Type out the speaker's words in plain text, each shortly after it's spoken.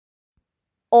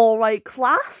Alright,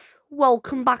 class,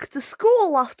 welcome back to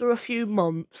school after a few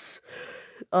months.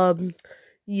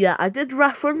 Yeah, I did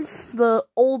reference the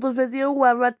older video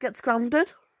where Red gets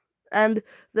grounded, and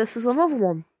this is another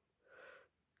one.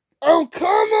 Oh, come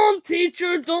on,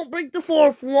 teacher, don't break the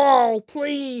fourth wall,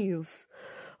 please.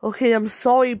 Okay, I'm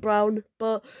sorry, Brown,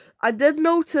 but I did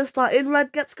notice that in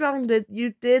Red Gets Grounded,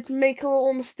 you did make a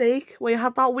little mistake where you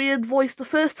had that weird voice the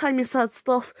first time you said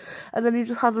stuff, and then you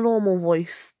just had a normal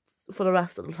voice for the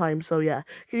rest of the time, so yeah.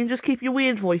 Can you just keep your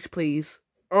weird voice, please?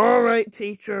 Alright,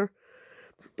 teacher.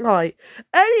 Alright.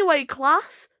 Anyway,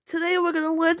 class, today we're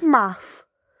gonna learn math.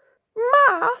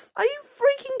 Math? Are you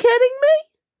freaking kidding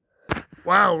me?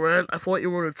 Wow, Red, I thought you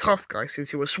were a tough guy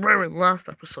since you were swearing last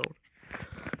episode.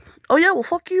 Oh yeah, well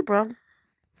fuck you, bro.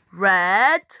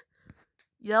 Red?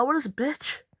 Yeah, what is a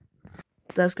bitch?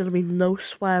 There's gonna be no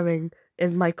swearing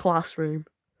in my classroom.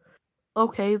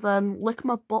 Okay, then lick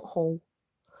my butthole.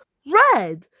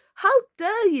 Red! How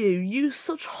dare you use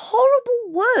such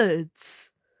horrible words?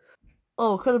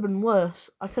 Oh, it could have been worse.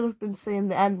 I could have been saying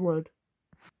the N-word.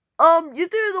 You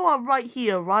do know I'm right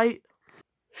here, right?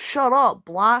 Shut up,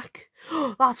 Black.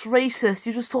 That's racist.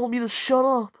 You just told me to shut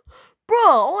up. Bruh,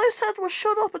 all I said was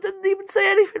shut up. I didn't even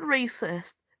say anything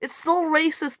racist. It's still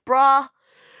racist, bruh.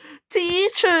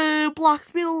 Teacher,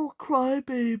 Black's being a little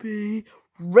crybaby.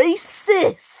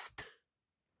 Racist!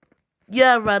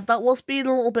 Yeah, Red, that was being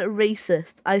a little bit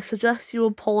racist. I suggest you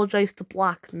apologise to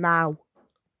Black now.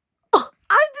 I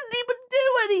didn't even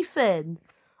do anything!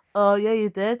 Oh, yeah, you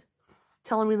did.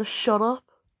 Telling me to shut up?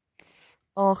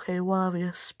 Okay, whatever, you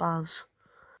spaz.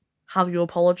 Have you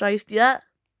apologised yet?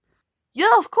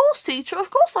 Yeah, of course, teacher, of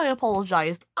course I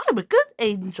apologised. I'm a good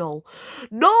angel.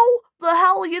 No, the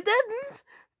hell you didn't!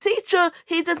 Teacher,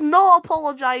 he did not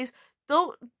apologise.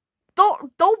 Don't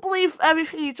believe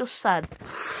everything you just said.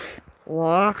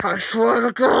 Look, I swear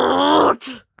to God!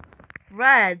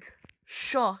 Red,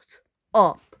 shut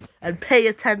up and pay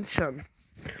attention.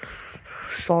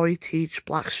 Sorry, Teach,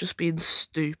 Black's just being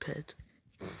stupid.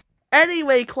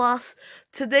 Anyway, class,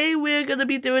 today we're going to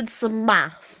be doing some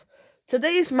math.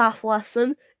 Today's math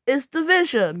lesson is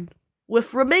division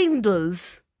with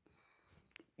remainders.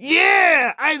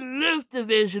 Yeah, I love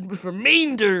division with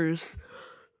remainders.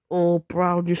 Oh,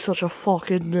 Brown, you're such a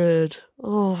fucking nerd.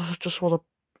 Oh, I just want to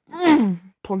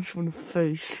punch you in the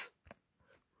face.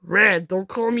 Red, don't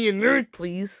call me a nerd,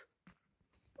 please.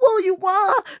 Well, you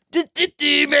are.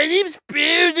 My name's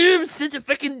Brown. I'm such a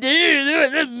fucking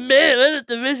nerd. I'm mad at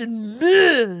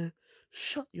division.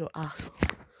 Shut your asshole.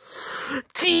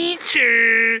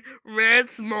 Teacher,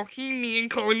 Red's mocking me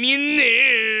and calling me a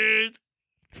nerd.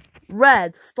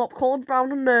 Red, stop calling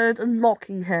Brown a nerd and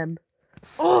mocking him.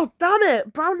 Oh, damn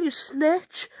it, Brown, you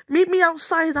snitch. Meet me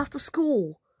outside after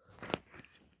school.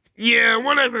 Yeah,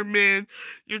 whatever, man.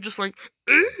 You're just like,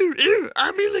 I'm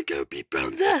gonna go beat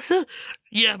Brown's ass, huh?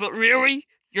 Yeah, but really,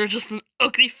 you're just an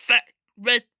ugly, fat,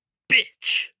 red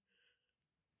bitch.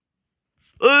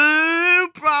 Oh,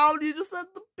 Brown, you just said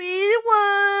the B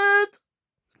word.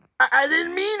 I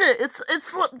didn't mean it. It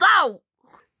slipped out.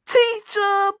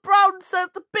 Teacher, Brown said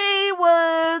the B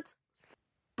word.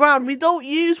 Brown, we don't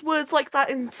use words like that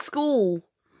in school.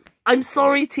 I'm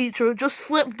sorry, teacher. It just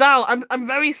slipped out. I'm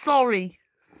very sorry.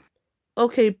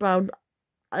 Okay, Brown.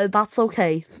 That's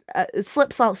okay. It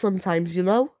slips out sometimes, you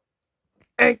know?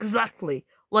 Exactly.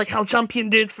 Like how Champion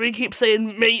Dude 3 keeps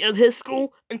saying mate at his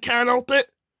school and can't help it.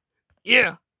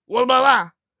 Yeah. What about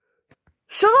that?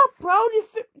 Shut up, Brown.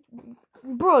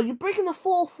 Bro, you're breaking the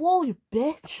fourth wall, you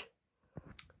bitch.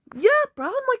 Yeah,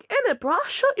 Brown, like in it, bro.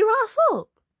 Shut your ass up.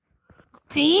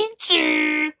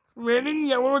 Teacher, Red and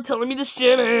Yellow are telling me to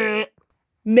shut up.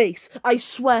 Mate, I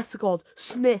swear to God,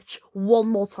 snitch one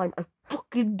more time. I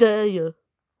fucking dare you.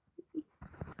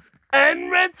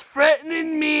 And Red's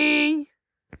threatening me.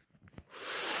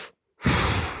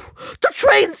 The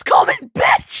train's coming,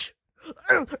 bitch!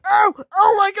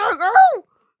 Oh my God, oh!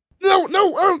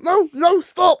 No,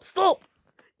 stop.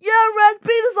 Yeah, Red,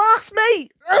 beat his ass,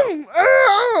 mate!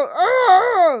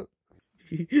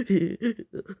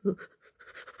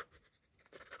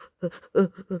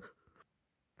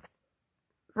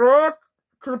 Red,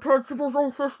 to the principal's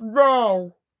office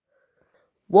now.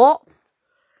 What?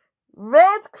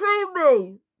 Red,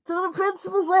 Creamy, to the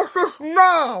principal's office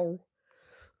now.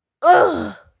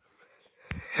 Ugh.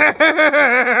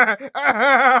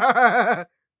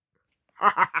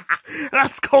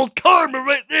 That's called karma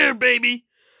right there, baby.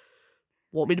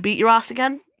 Want me to beat your ass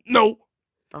again? No.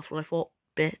 That's what I thought,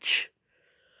 bitch.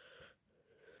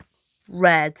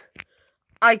 Red,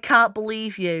 I can't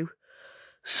believe you.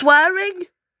 Swearing?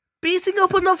 Beating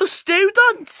up another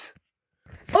student?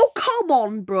 Oh, come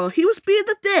on, bro. He was being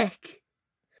a dick.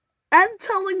 And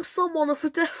telling someone of a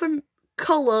different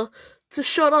colour to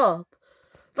shut up.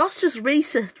 That's just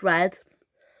racist, Red.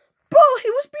 Bro, he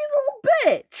was being a little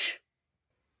bitch.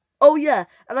 Oh yeah,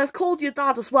 and I've called your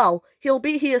dad as well. He'll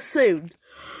be here soon.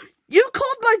 You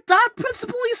called my dad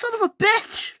principal, you son of a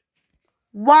bitch!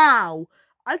 Wow,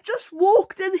 I just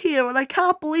walked in here and I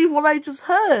can't believe what I just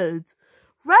heard.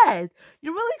 Red,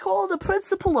 you really calling the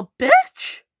principal a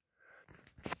bitch?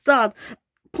 Dad,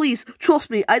 please, trust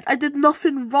me, I did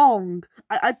nothing wrong.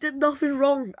 I did nothing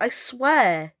wrong, I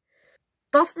swear.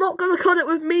 That's not gonna cut it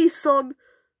with me, son.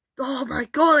 Oh my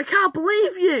god, I can't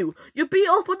believe you! You beat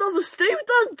up another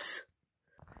student!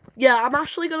 Yeah, I'm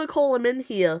actually gonna call him in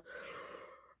here.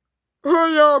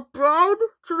 Hey, Brown,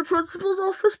 to the principal's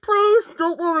office, please.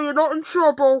 Don't worry, you're not in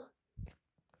trouble.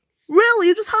 Really,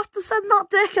 you just have to send that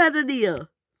dickhead in here.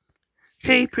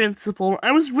 Hey, principal,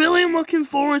 I was really looking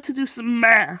forward to do some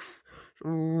math.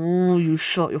 Oh, you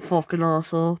shut your fucking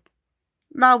ass up.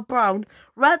 Now, Brown,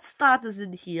 Red's dad is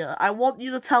in here. I want you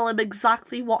to tell him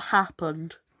exactly what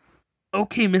happened.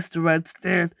 Okay, Mr. Red's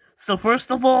dad. So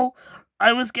first of all,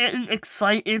 I was getting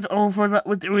excited over that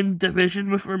we're doing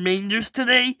division with remainders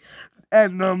today,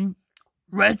 and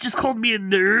Red just called me a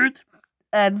nerd,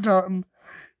 and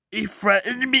he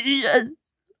threatened me, and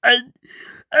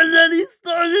then he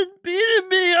started beating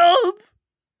me up.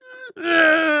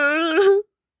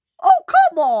 Oh,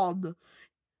 come on!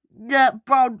 Yeah,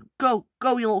 Brown, go,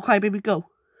 you little crybaby, go.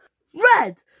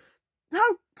 Red,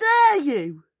 how dare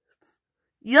you?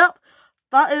 Yep,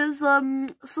 that is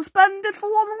suspended for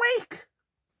 1 week.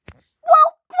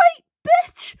 Well, great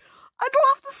bitch! I don't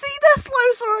have to see this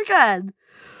loser again.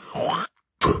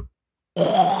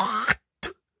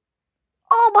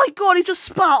 Oh my god, he just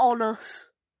spat on us.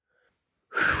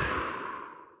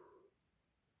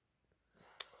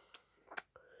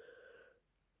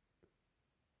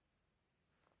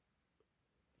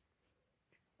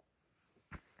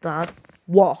 Dad,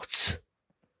 what?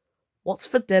 What's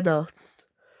for dinner?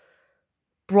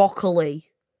 Broccoli.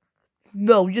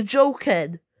 No, you're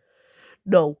joking.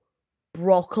 No,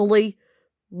 broccoli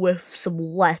with some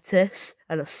lettuce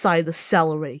and a side of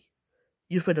celery.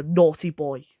 You've been a naughty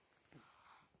boy.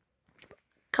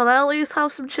 Can I at least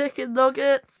have some chicken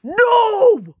nuggets?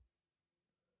 No!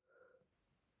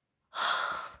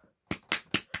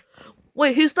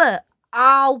 Wait, who's there?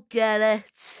 I'll get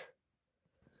it.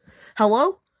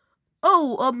 Hello?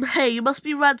 Oh, hey, you must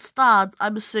be Red's dad,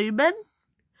 I'm assuming?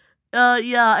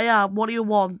 Yeah, what do you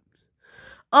want?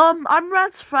 I'm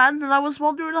Red's friend, and I was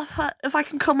wondering if I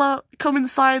can come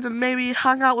inside and maybe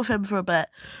hang out with him for a bit.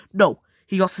 No,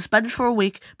 he got suspended for 1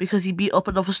 week because he beat up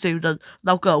another student.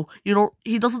 Now go.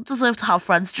 He doesn't deserve to have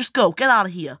friends. Just go. Get out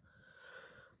of here.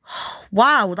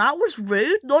 Wow, that was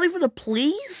rude. Not even a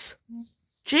please?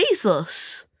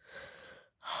 Jesus.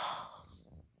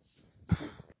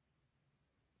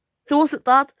 Who was it,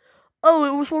 Dad? Oh,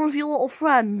 it was one of your little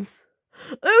friends.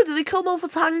 Oh, did he come over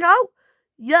to hang out?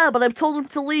 Yeah, but I've told him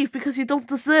to leave because you don't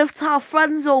deserve to have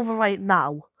friends over right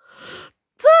now.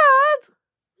 Dad!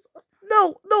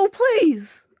 No,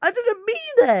 please. I didn't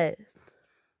mean it.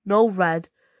 No, Red.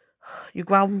 You're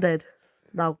grounded.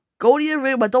 Now, go to your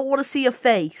room. I don't want to see your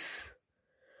face.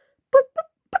 But,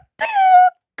 Dad!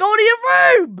 Go to your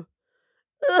room!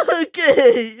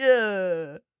 Okay,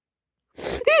 yeah.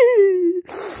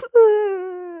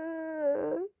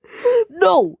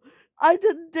 No! I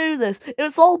didn't do this.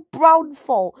 It's all Brown's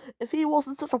fault. If he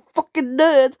wasn't such a fucking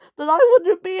nerd, then I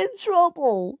wouldn't be in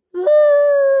trouble.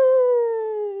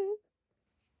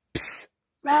 Psst,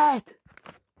 Red.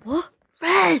 What?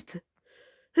 Red.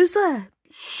 Who's there?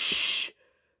 Shh.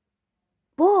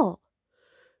 What?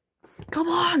 Come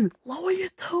on, lower your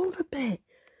tone a bit.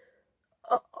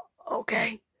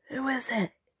 Okay, who is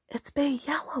it? It's me,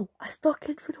 Yellow. I stuck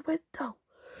in through the window.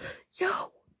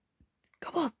 Yo,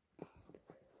 come on.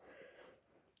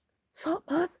 What's up,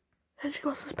 man? And she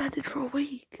got suspended for 1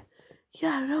 week.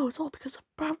 Yeah, I know, it's all because of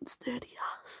Brown's dirty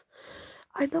ass.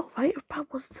 I know, right? If Brown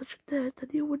wasn't such a nerd, then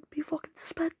you wouldn't be fucking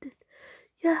suspended.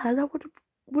 Yeah, and I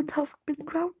wouldn't have been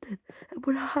grounded and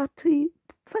would have had to eat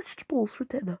vegetables for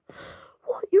dinner.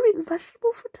 What? You're eating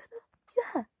vegetables for dinner?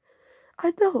 Yeah,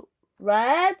 I know.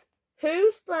 Red?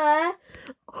 Who's there?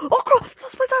 Oh crap,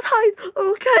 that's my dad hide.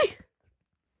 Okay.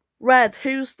 Red,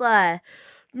 who's there?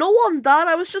 No one, Dad.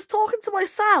 I was just talking to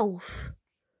myself.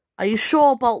 Are you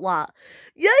sure about that?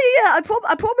 Yeah. I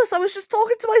promise. I was just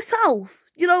talking to myself.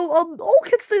 You know, all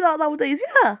kids do that nowadays.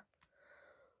 Yeah.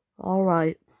 All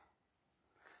right.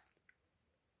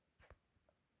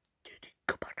 Dude,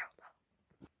 go back out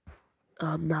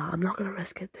now. Nah, I'm not gonna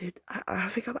risk it, dude. I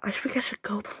think I should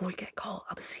go before we get caught.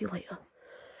 I'll see you later.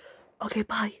 Okay,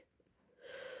 bye.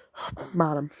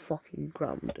 Man, I'm fucking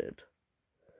grounded.